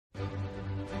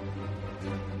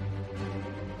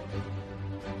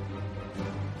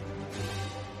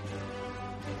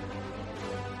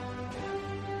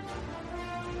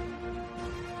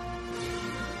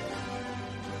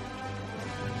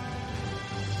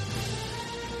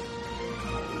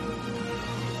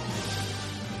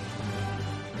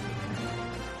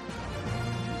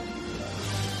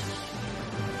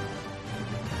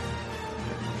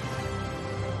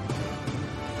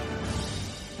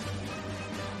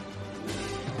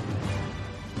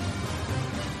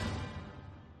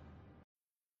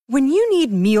When you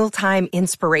need mealtime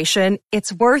inspiration,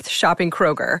 it's worth shopping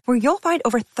Kroger, where you'll find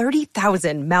over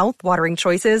 30,000 mouth-watering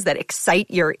choices that excite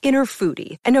your inner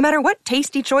foodie. And no matter what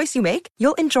tasty choice you make,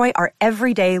 you'll enjoy our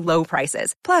everyday low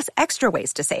prices, plus extra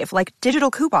ways to save, like digital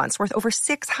coupons worth over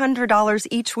 $600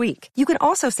 each week. You can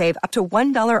also save up to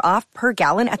 $1 off per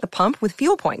gallon at the pump with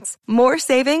fuel points. More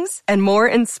savings and more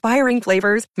inspiring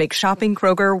flavors make shopping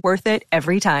Kroger worth it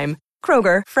every time.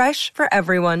 Kroger, fresh for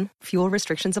everyone. Fuel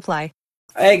restrictions apply.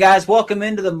 Hey guys, welcome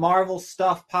into the Marvel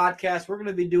Stuff Podcast. We're going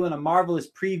to be doing a marvelous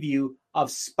preview of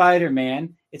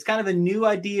Spider-Man. It's kind of a new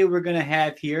idea we're going to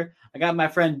have here. I got my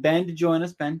friend Ben to join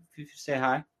us. Ben, if you say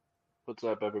hi. What's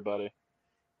up, everybody?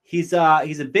 He's a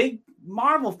big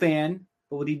Marvel fan,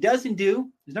 but what he doesn't do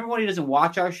is, number one, he doesn't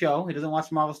watch our show. He doesn't watch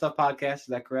the Marvel Stuff Podcast. Is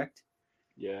that correct?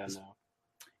 Yeah, no.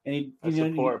 And I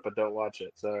support, but don't watch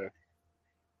it. Sorry.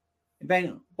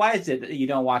 Ben, why is it that you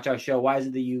don't watch our show? Why is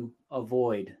it that you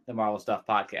avoid the Marvel Stuff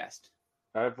Podcast?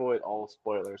 I avoid all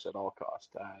spoilers at all costs.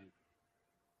 I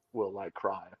will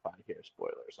cry if I hear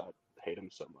spoilers. I hate them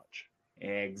so much.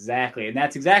 Exactly, and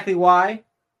that's exactly why I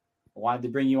wanted to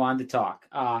bring you on to talk.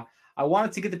 I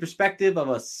wanted to get the perspective of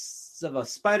a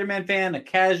Spider-Man fan, a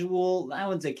casual. I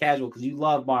wouldn't say casual because you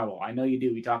love Marvel. I know you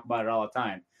do. We talk about it all the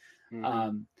time.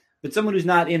 Mm-hmm. But someone who's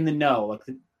not in the know, like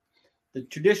the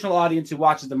traditional audience who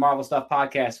watches the Marvel Stuff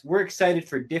Podcast, we're excited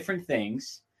for different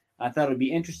things. I thought it would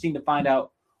be interesting to find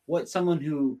out what someone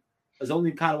who has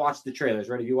only kind of watched the trailers,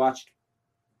 right? Have you watched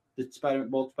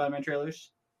both Spider-Man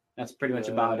trailers? That's pretty much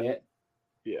about it.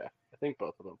 Yeah, I think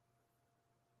both of them.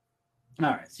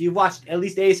 All right, so you've watched at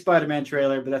least a Spider-Man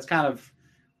trailer, but that's kind of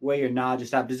where your knowledge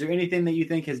stopped. Is there anything that you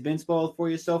think has been spoiled for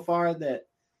you so far that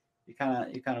you're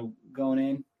kind of going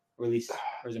in, or is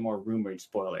it more rumored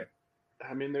spoiler?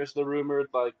 I mean, there's the rumored,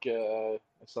 I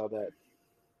saw that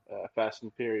Fast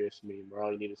and Furious meme where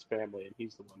all you need is family, and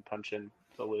he's the one punching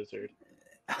the lizard,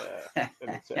 and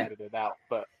it's edited out.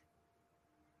 But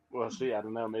we'll see. I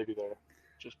don't know. Maybe they're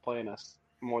just playing us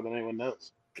more than anyone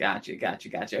knows. Gotcha.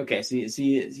 Okay, so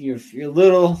you're a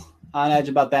little on edge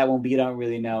about that one, but you don't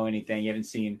really know anything. You haven't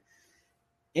seen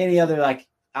any other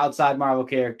outside Marvel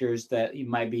characters that you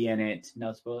might be in it.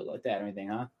 No spoilers like that or anything,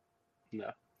 huh? No.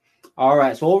 All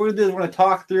right, so what we're going to do is we're going to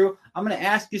talk through. I'm going to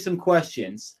ask you some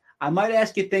questions. I might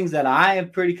ask you things that I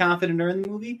am pretty confident are in the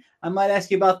movie. I might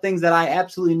ask you about things that I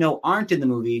absolutely know aren't in the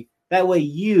movie. That way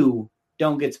you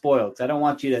don't get spoiled. I don't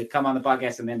want you to come on the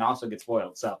podcast and then also get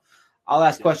spoiled. So I'll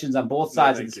ask questions on both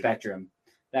sides of the spectrum.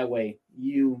 That way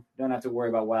you don't have to worry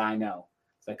about what I know.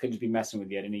 So I could just be messing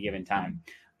with you at any given time.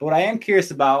 But what I am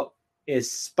curious about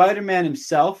is Spider-Man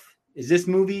himself. Is this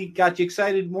movie got you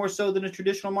excited more so than a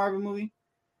traditional Marvel movie?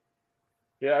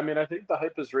 Yeah, I mean, I think the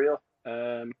hype is real.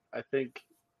 I think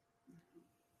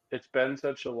it's been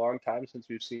such a long time since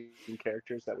we've seen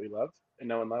characters that we love and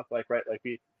no one loved.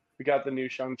 We got the new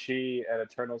Shang-Chi and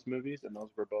Eternals movies, and those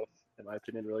were both, in my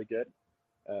opinion, really good.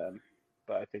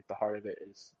 But I think the heart of it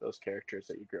is those characters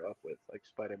that you grew up with, like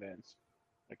Spider-Man's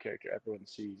a character everyone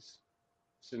sees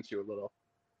since you were little.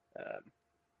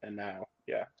 And now,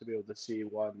 to be able to see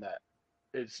one that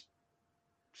is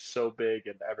so big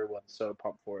and everyone's so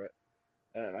pumped for it.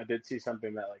 I did see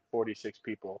something that 46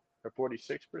 people, or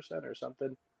 46% or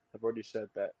something, have already said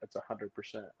that it's 100%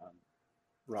 on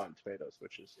Rotten Tomatoes,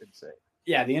 which is insane.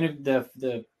 Yeah,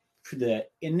 the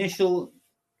initial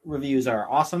reviews are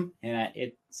awesome, and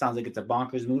it sounds like it's a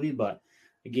bonkers movie. But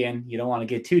again, you don't want to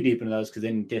get too deep into those because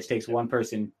then it just takes one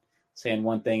person saying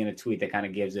one thing in a tweet that kind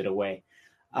of gives it away.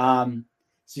 So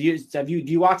do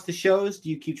you watch the shows? Do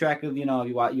you keep track of you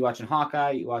watching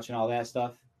Hawkeye? You watching all that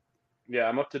stuff? Yeah,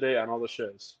 I'm up to date on all the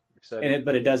shows. Excited.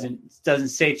 But it doesn't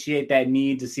satiate that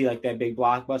need to see that big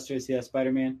blockbuster, see that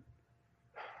Spider-Man?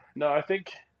 No, I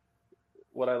think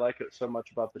what I like so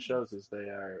much about the shows is they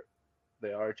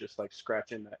are just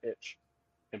scratching that itch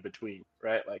in between,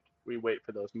 right? We wait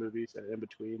for those movies, and in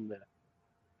between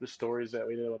the stories that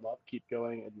we know and love keep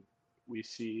going, and we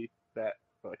see that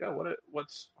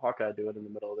what's Hawkeye doing in the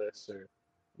middle of this, or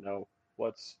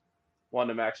what's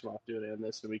Wanda Maximoff doing in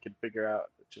this, and we can figure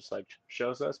out. It just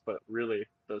shows us, but really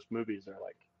those movies are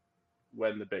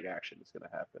when the big action is going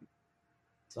to happen.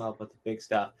 It's all about the big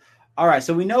stuff. All right,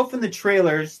 so we know from the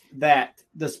trailers that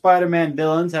the Spider-Man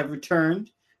villains have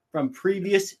returned from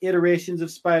previous iterations of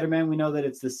Spider-Man. We know that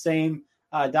it's the same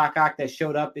Doc Ock that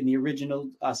showed up in the original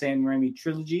Sam Raimi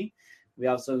trilogy. We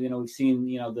also, we've seen,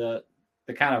 the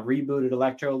kind of rebooted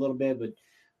Electro a little bit, but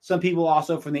some people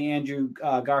also from the Andrew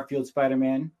Garfield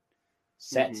Spider-Man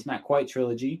set, not quite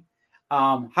trilogy.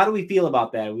 How do we feel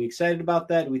about that? Are we excited about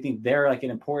that? Do we think they're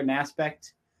an important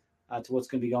aspect to what's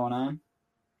going to be going on?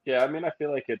 Yeah, I mean, I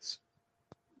feel like it's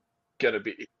going to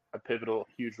be a pivotal,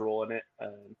 huge role in it.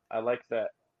 I like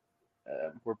that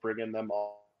we're bringing them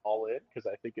all in because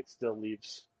I think it still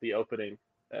leaves the opening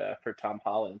for Tom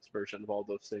Holland's version of all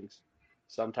those things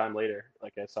sometime later.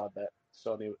 Like I saw that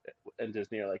Sony and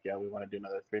Disney are like, yeah, we want to do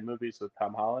another 3 movies with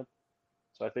Tom Holland.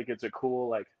 So I think it's a cool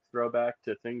like throwback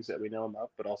to things that we know him of,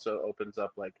 but also opens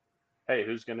up like, hey,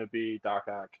 who's going to be Doc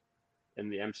Ock in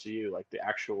the MCU, like the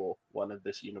actual one of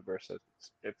this universe?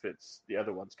 If it's the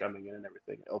other ones coming in and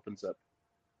everything, it opens up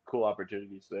cool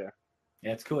opportunities there.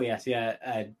 Yeah, it's cool. Yes, yeah.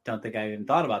 I don't think I even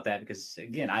thought about that because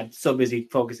again, I'm so busy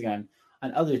focusing on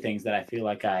other things that I feel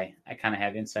like I kind of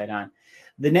have insight on.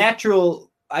 The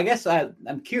natural, I guess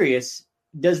I'm curious,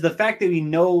 does the fact that we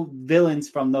know villains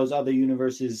from those other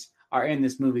universes are in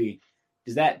this movie,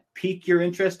 does that pique your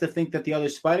interest to think that the other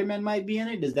Spider-Man might be in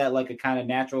it? Is that like a kind of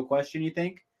natural question, you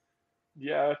think?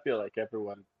 Yeah, I feel like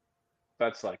everyone,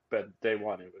 that's like day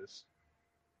one. It was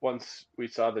once we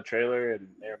saw the trailer and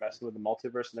they were messing with the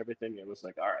multiverse and everything, it was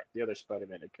like, all right, the other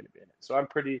Spider-Man it couldn't be in it. So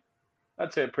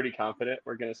I'd say I'm pretty confident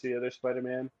we're gonna see the other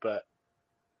Spider-Man, but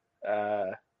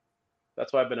uh,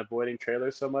 that's why I've been avoiding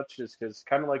trailers so much, is because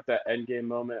kind of like that Endgame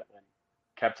moment when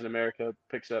Captain America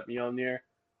picks up Mjolnir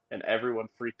and everyone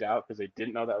freaked out because they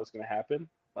didn't know that was gonna happen.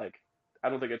 Like, I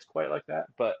don't think it's quite like that,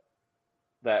 but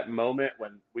that moment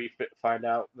when we find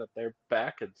out that they're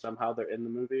back and somehow they're in the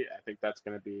movie, I think that's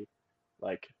gonna be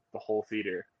like the whole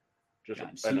theater just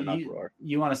So in an uproar.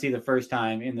 you want to see the first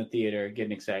time in the theater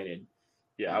getting excited.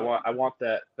 Yeah, I want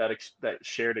that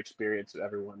shared experience of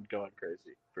everyone going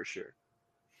crazy for sure.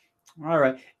 All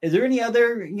right. Is there any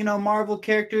other, Marvel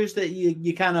characters that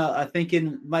you kind of are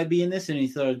thinking might be in this? Any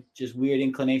sort of just weird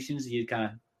inclinations you kind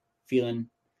of feeling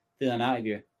out of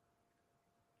you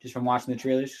just from watching the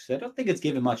trailers? 'Cause I don't think it's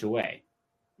giving much away.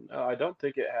 No, I don't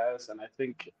think it has, and I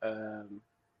think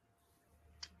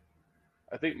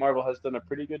Marvel has done a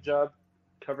pretty good job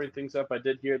covering things up. I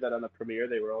did hear that on the premiere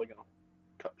they were only going to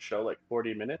show like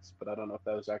 40 minutes, but I don't know if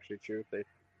that was actually true, if they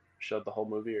showed the whole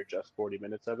movie or just 40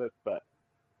 minutes of it. But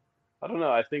I don't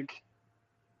know. I think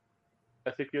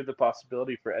you have the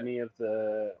possibility for any of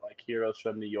the like heroes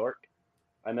from New York.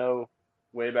 I know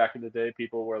way back in the day,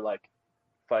 people were like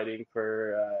fighting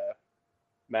for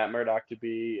Matt Murdock to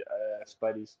be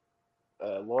Spidey's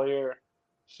lawyer.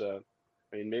 So,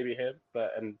 I mean, maybe him.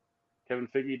 And Kevin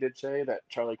Feige did say that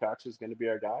Charlie Cox is going to be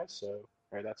our guy. So,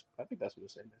 right, I think that's what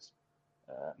his name is.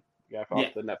 The guy Yeah.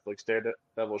 off the Netflix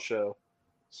Daredevil show.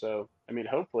 So, I mean,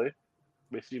 hopefully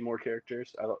we see more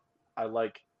characters. I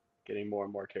like getting more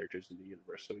and more characters in the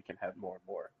universe so we can have more and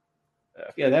more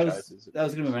Yeah, franchises. that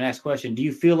was going to be my next question. Do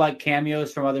you feel like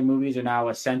cameos from other movies are now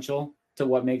essential to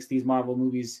what makes these Marvel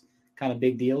movies kind of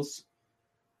big deals?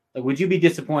 Like, would you be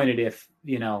disappointed if,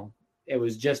 it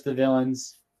was just the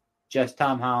villains, just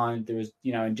Tom Holland? There was,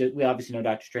 and we obviously know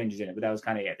Doctor Strange is in it, but that was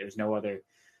kind of it. There's no other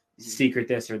secret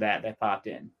this or that popped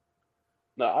in.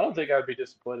 No, I don't think I'd be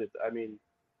disappointed. I mean,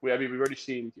 we've already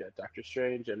seen Doctor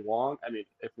Strange and Wong. I mean,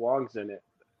 if Wong's in it,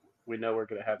 we know we're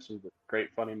going to have some great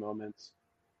funny moments.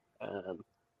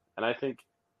 And I think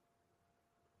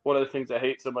one of the things I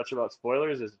hate so much about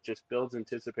spoilers is it just builds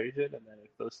anticipation, and then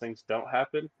if those things don't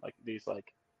happen, like these,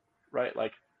 like, right,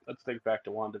 like let's think back to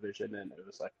WandaVision, and it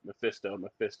was like Mephisto,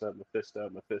 Mephisto, Mephisto,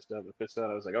 Mephisto, Mephisto,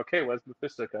 and I was like, okay, when's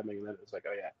Mephisto coming? And then it was like,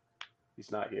 oh yeah,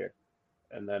 he's not here.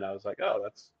 And then I was like, oh,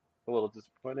 that's a little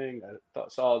disappointing.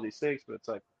 Saw all these things, but it's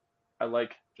like I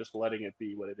like just letting it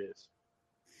be what it is.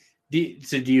 Do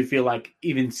you feel like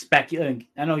even speculating?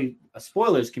 I know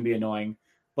spoilers can be annoying,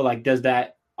 but like, does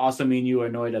that also mean you are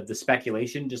annoyed of the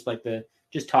speculation? Just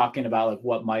talking about like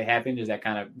what might happen, does that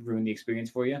kind of ruin the experience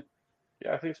for you?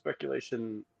 Yeah, I think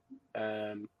speculation.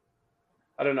 I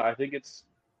don't know. I think it's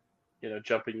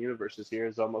jumping universes here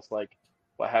is almost like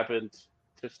what happened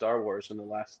to Star Wars in the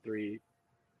last 3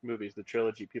 movies, the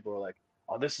trilogy. People were like,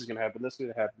 "Oh, this is gonna happen. This is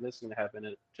gonna happen. This is gonna happen."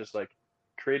 And it just like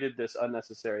created this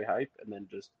unnecessary hype, and then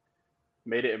just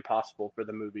made it impossible for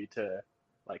the movie to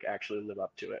like actually live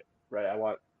up to it. Right? I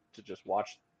want to just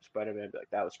watch Spider-Man and be like,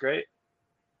 "That was great,"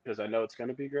 because I know it's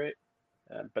gonna be great,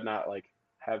 but not like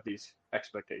have these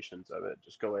expectations of it.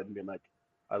 Just go ahead and be like,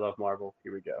 "I love Marvel.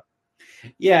 Here we go."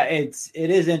 Yeah, it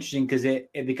is interesting because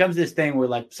it becomes this thing where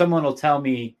like someone will tell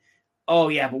me, "Oh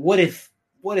yeah, but what if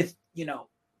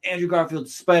Andrew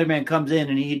Garfield's Spider-Man comes in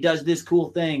and he does this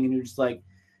cool thing," and you're just like,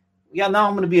 "Yeah, now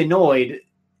I'm going to be annoyed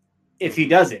if he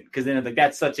doesn't," because then like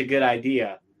that's such a good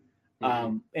idea.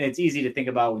 And it's easy to think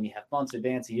about when you have months in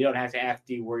advance, and you don't have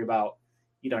to worry about.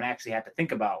 You don't actually have to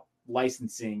think about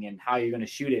licensing and how you're going to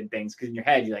shoot it and things, because in your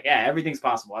head you're like, "Yeah, everything's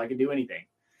possible. I can do anything."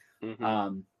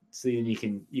 So then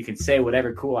you can say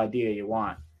whatever cool idea you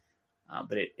want,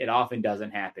 but it often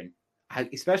doesn't happen.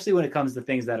 especially when it comes to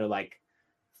things that are like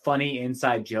funny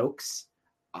inside jokes.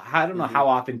 I don't know Mm-hmm. how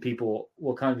often people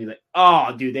will come to me like,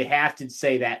 oh, dude, they have to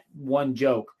say that one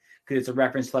joke because it's a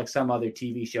reference to like some other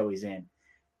TV show he's in.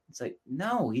 It's like,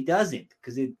 no, he doesn't.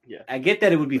 Because I get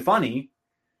that it would be funny,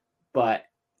 but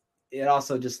it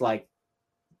also just like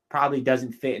probably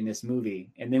doesn't fit in this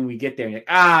movie. And then we get there and you're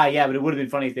like, yeah, but it would have been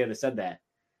funny if they had said that.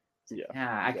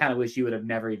 Yeah. I kind of wish you would have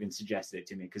never even suggested it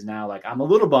to me because now like I'm a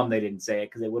little bummed they didn't say it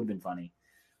because it would have been funny.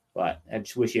 But I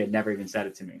just wish you had never even said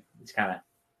it to me. It's kind of,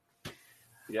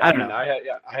 Yeah, I don't know.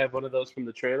 I have one of those from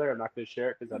the trailer. I'm not going to share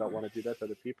it because I don't want to do that to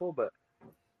other people. But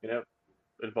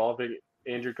involving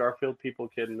Andrew Garfield, people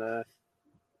can,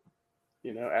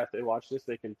 after they watch this,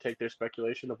 they can take their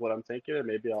speculation of what I'm thinking, and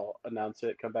maybe I'll announce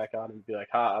it, come back on, and be like,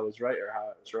 "Ha, I was right," or "Ha,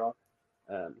 I was wrong."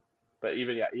 Um, but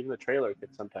even the trailer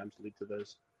can sometimes lead to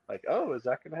those, like, "Oh, is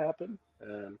that going to happen?"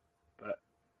 But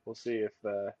we'll see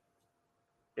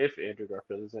if Andrew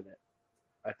Garfield is in it.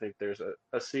 I think there's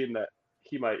a scene that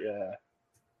he might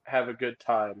have a good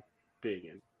time being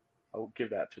in. I'll give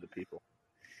that to the people.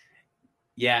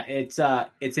 Yeah, it's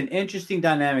an interesting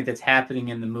dynamic that's happening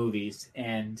in the movies,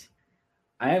 and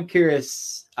I am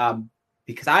curious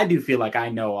because I do feel like I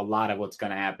know a lot of what's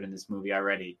going to happen in this movie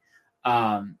already.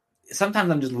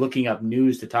 Sometimes I'm just looking up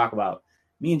news to talk about.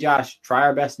 Me and Josh try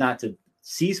our best not to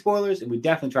see spoilers, and we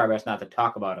definitely try our best not to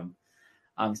talk about them,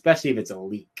 especially if it's a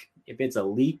leak. If it's a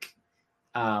leak,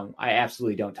 I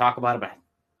absolutely don't talk about it, but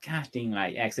gosh dang,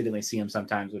 I accidentally see them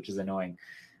sometimes, which is annoying.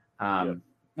 Yep.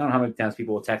 I don't know how many times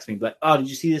people will text me, but, oh, did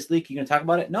you see this leak? You going to talk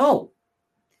about it? No.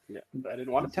 Yeah, I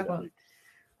didn't want to see that leak.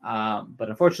 But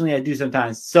unfortunately, I do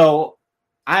sometimes. So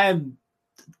I am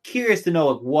curious to know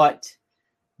like, what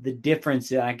the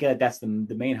difference, and I get that's the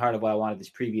main heart of what I wanted this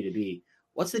preview to be.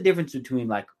 What's the difference between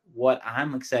like what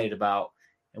I'm excited about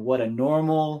and what a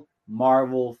normal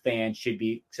Marvel fan should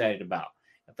be excited about?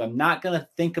 If I'm not going to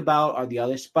think about are the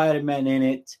other Spider-Men in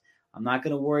it, I'm not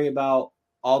going to worry about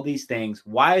all these things.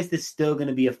 Why is this still going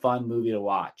to be a fun movie to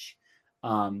watch?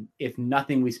 If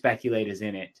nothing we speculate is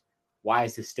in it, why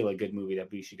is this still a good movie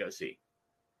that we should go see?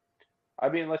 I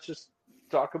mean, let's just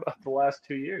talk about the last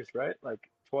 2 years, right? Like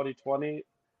 2020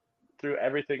 threw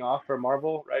everything off for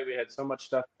Marvel, right? We had so much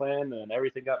stuff planned and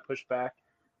everything got pushed back.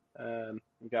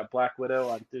 We got Black Widow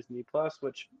on Disney Plus,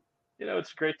 which,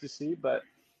 it's great to see, but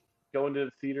going to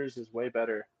the theaters is way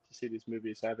better to see these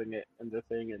movies, having it in the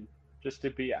thing, and just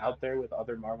to be out there with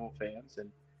other Marvel fans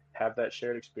and have that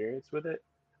shared experience with it,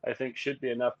 I think should be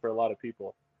enough for a lot of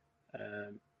people.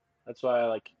 Um, that's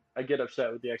why I get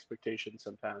upset with the expectations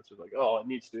sometimes of like, oh, it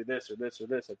needs to do this or this or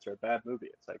this. It's a bad movie.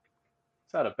 It's like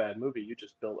it's not a bad movie. You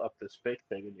just built up this fake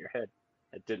thing in your head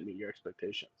that didn't meet your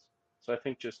expectations. So I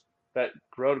think just that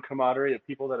growing camaraderie of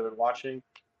people that have been watching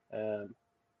um,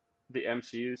 the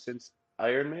MCU since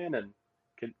Iron Man and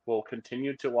will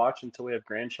continue to watch until we have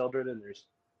grandchildren and there's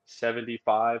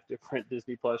 75 different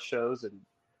Disney Plus shows and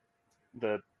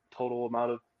the total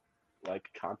amount of like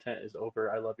content is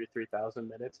over I Love You 3000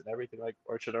 minutes and everything like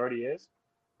or it already is.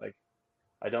 Like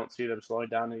I don't see them slowing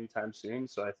down anytime soon,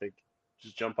 so I think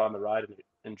just jump on the ride and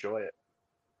enjoy it.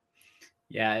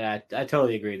 Yeah, I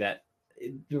totally agree that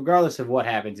regardless of what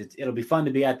happens, it'll be fun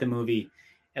to be at the movie.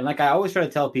 And like I always try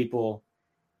to tell people,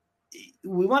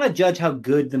 we want to judge how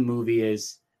good the movie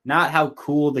is, not how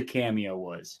cool the cameo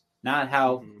was, not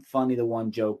how funny the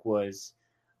one joke was.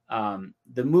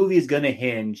 The movie is going to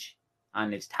hinge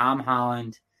on is Tom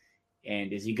Holland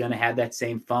and is he going to have that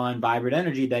same fun, vibrant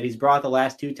energy that he's brought the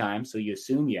last two times? So you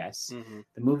assume yes.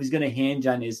 The movie's going to hinge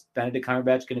on is Benedict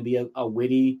Cumberbatch going to be a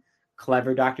witty,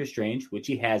 clever Doctor Strange, which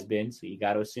he has been. So you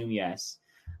got to assume yes.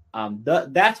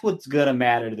 That's what's going to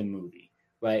matter to the movie,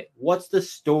 right? What's the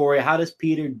story? How does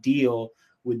Peter deal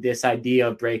with this idea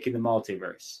of breaking the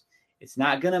multiverse? It's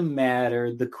not going to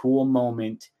matter the cool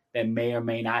moment that may or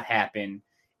may not happen.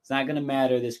 It's not going to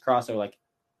matter this crossover, like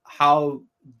how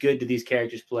good do these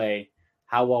characters play,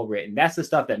 how well written. That's the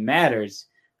stuff that matters.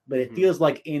 But it feels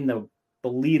like in the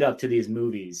lead up to these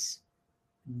movies,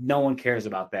 no one cares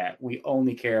about that. We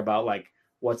only care about like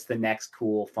what's the next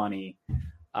cool, funny,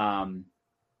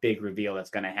 big reveal that's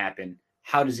going to happen.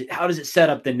 How does it set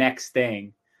up the next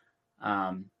thing?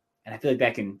 And I feel like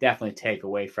that can definitely take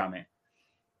away from it.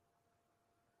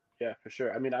 Yeah, for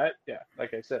sure. I mean,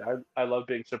 like I said, I love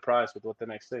being surprised with what the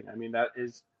next thing. I mean, that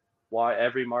is why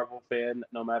every Marvel fan,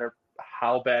 no matter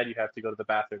how bad you have to go to the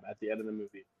bathroom at the end of the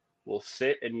movie, will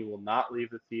sit and you will not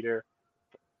leave the theater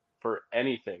for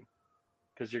anything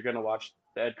because you're gonna watch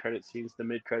the end credit scenes, the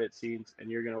mid credit scenes,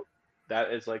 and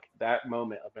that is like that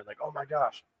moment of it, like, oh my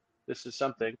gosh, this is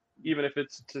something. Even if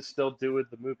it's to still do with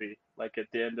the movie, like at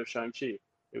the end of Shang-Chi,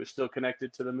 it was still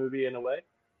connected to the movie in a way,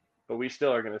 but we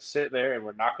still are going to sit there and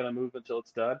we're not going to move until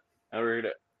it's done. And we're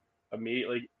going to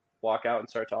immediately walk out and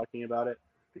start talking about it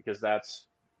because that's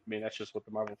just what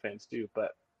the Marvel fans do.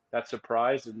 But that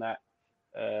surprise and that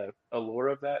allure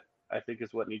of that, I think,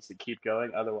 is what needs to keep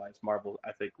going. Otherwise, Marvel,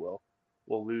 I think, will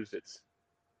lose the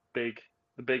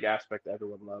big aspect that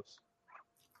everyone loves.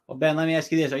 Well, Ben, let me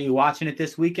ask you this: are you watching it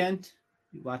this weekend?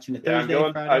 You watching it Thursday,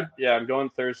 Friday? I'm going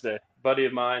Thursday. A buddy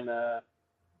of mine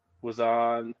was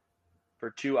on for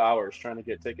 2 hours trying to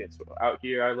get tickets. Out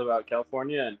here, I live out in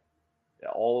California, and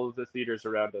all of the theaters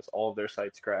around us, all of their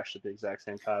sites crashed at the exact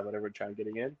same time whenever trying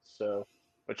getting in. So,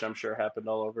 which I'm sure happened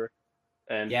all over.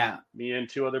 And yeah, me and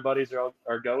two other buddies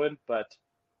are going, but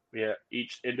we are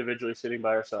each individually sitting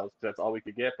by ourselves because that's all we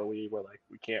could get. But we were like,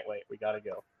 we can't wait. We got to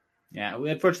go. Yeah, we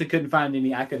unfortunately couldn't find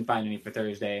any. I couldn't find any for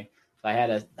Thursday, so I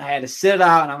had to sit it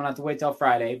out, and I'm gonna have to wait till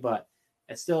Friday. But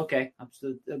it's still okay.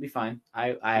 It'll be fine.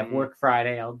 I have work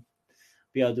Friday. I'll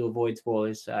be able to avoid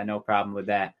spoilers. No problem with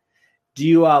that. Do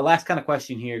you? Last kind of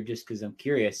question here, just because I'm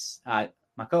curious.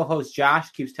 My co-host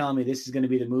Josh keeps telling me this is going to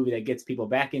be the movie that gets people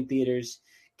back in theaters,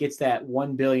 gets that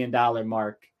 $1 billion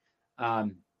mark.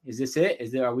 Is this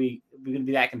it? Are we going to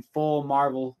be back in full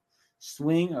Marvel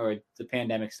swing, or is the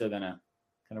pandemic still gonna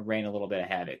reign a little bit of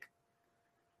havoc?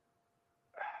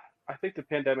 I think the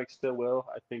pandemic still will.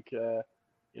 I think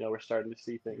we're starting to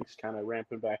see things kind of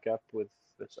ramping back up with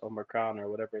this Omicron or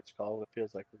whatever it's called. It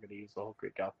feels like we're going to use the whole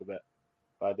Greek alphabet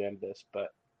by the end of this,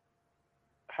 but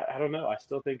I don't know. I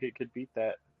still think it could beat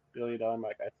that $1 billion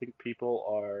mark. I think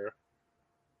people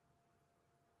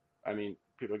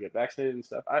get vaccinated and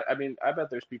stuff. I bet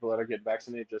there's people that are getting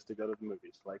vaccinated just to go to the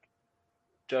movies, like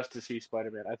just to see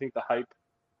Spider-Man. I think the hype,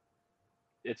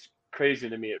 it's crazy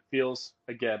to me. It feels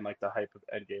again like the hype of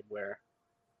Endgame, where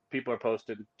people are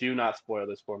posted, "Do not spoil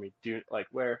this for me."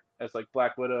 Whereas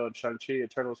Black Widow and Shang-Chi,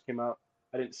 Eternals came out,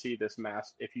 I didn't see this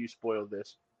mask. If you spoil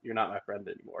this, you're not my friend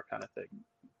anymore, kind of thing.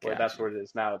 Where that's where it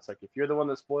is now. It's like if you're the one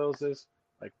that spoils this,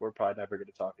 we're probably never going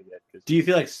to talk again. Do you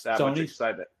feel like that much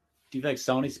excitement? Do you feel like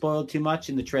Sony spoiled too much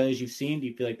in the trailers you've seen? Do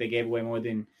you feel like they gave away more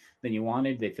than you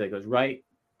wanted? Do they feel like it was right?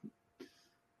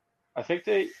 I think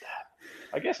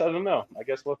I guess, I don't know. I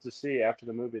guess we'll have to see after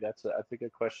the movie. That's, I think, a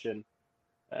question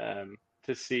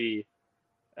to see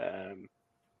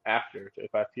after.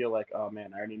 If I feel like, oh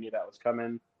man, I already knew that was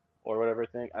coming or whatever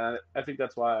thing. I think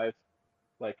that's why I've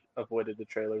avoided the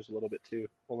trailers a little bit too.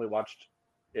 Only watched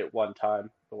it one time.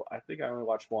 I think I only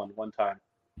watched one time.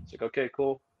 It's like, okay,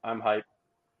 cool. I'm hyped.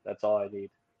 That's all I need.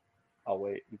 I'll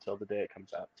wait until the day it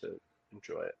comes out to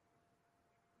enjoy it.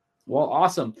 Well,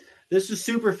 awesome. This was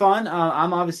super fun.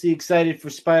 I'm obviously excited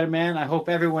for Spider-Man. I hope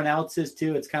everyone else is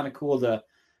too. It's kind of cool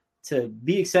to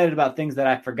be excited about things that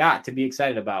I forgot to be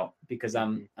excited about because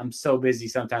I'm so busy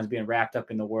sometimes being wrapped up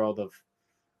in the world of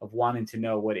wanting to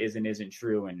know what is and isn't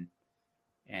true and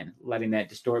letting that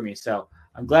distort me. So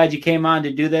I'm glad you came on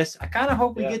to do this. I kind of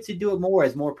hope we get to do it more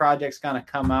as more projects kind of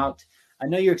come out. I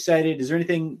know you're excited. Is there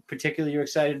anything particular you're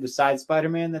excited besides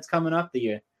Spider-Man that's coming up that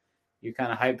you're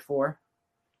kind of hyped for?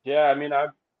 Yeah,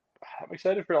 I'm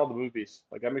excited for all the movies.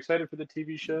 I'm excited for the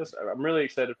TV shows. I'm really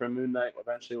excited for Moon Knight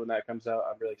eventually when that comes out.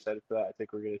 I'm really excited for that. I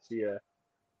think we're going to see a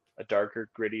darker,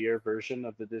 grittier version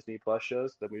of the Disney Plus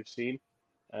shows than we've seen.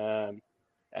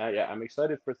 I'm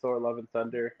excited for Thor: Love and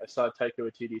Thunder. I saw Taika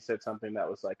Waititi said something that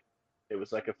was it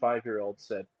was like a 5-year-old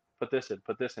said, put this in,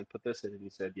 put this in, put this in, and he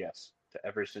said yes to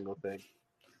every single thing.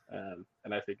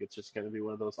 And I think it's just going to be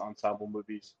one of those ensemble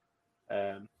movies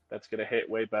that's going to hit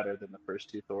way better than the first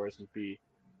two Thors and be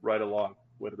right along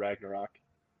with Ragnarok.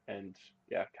 And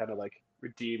kind of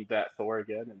redeem that Thor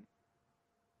again and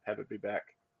have it be back.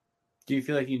 Do you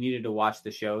feel like you needed to watch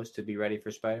the shows to be ready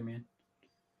for Spider-Man?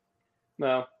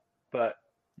 No, but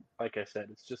like I said,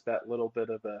 it's just that little bit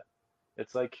of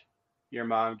it's like your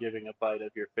mom giving a bite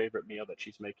of your favorite meal that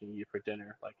she's making you for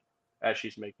dinner, as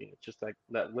she's making it. Just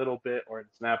that little bit, or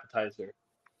it's an appetizer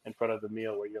in front of the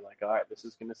meal where you're like, all right, this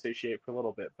is going to satiate for a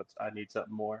little bit, but I need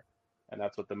something more. And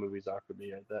that's what the movies are for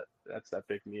me. That's that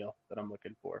big meal that I'm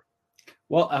looking for.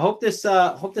 Well, I hope this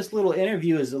little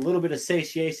interview is a little bit of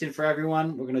satiation for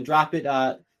everyone. We're going to drop it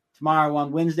tomorrow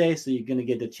on Wednesday, so you're going to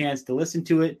get the chance to listen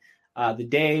to it the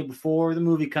day before the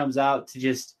movie comes out, to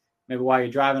just maybe while you're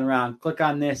driving around, click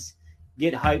on this,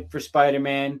 get hyped for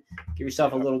Spider-Man, give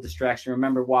yourself a little distraction.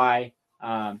 Remember why.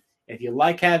 If you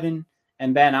like having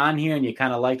and Ben on here and you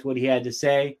kind of liked what he had to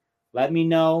say, let me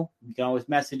know. You can always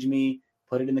message me,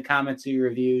 put it in the comments of your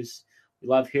reviews. We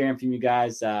love hearing from you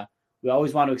guys. We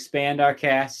always want to expand our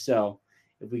cast, so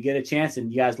if we get a chance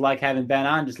and you guys like having Ben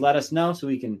on, just let us know so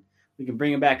we can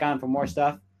bring him back on for more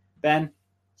stuff. Ben,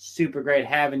 super great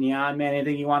having you on, man.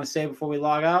 Anything you want to say before we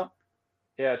log out?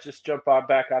 Yeah, just jump on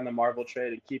back on the Marvel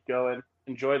train and keep going.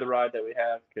 Enjoy the ride that we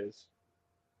have because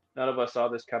none of us saw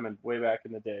this coming way back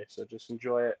in the day. So just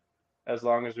enjoy it as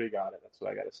long as we got it. That's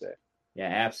what I got to say. Yeah,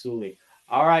 absolutely.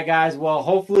 All right, guys. Well,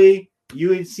 hopefully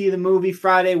you see the movie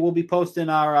Friday. We'll be posting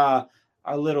our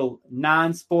little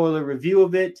non-spoiler review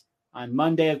of it on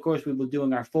Monday. Of course, we will be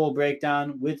doing our full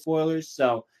breakdown with spoilers.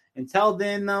 So until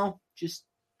then, though, just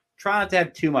try not to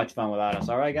have too much fun without us.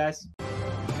 All right, guys?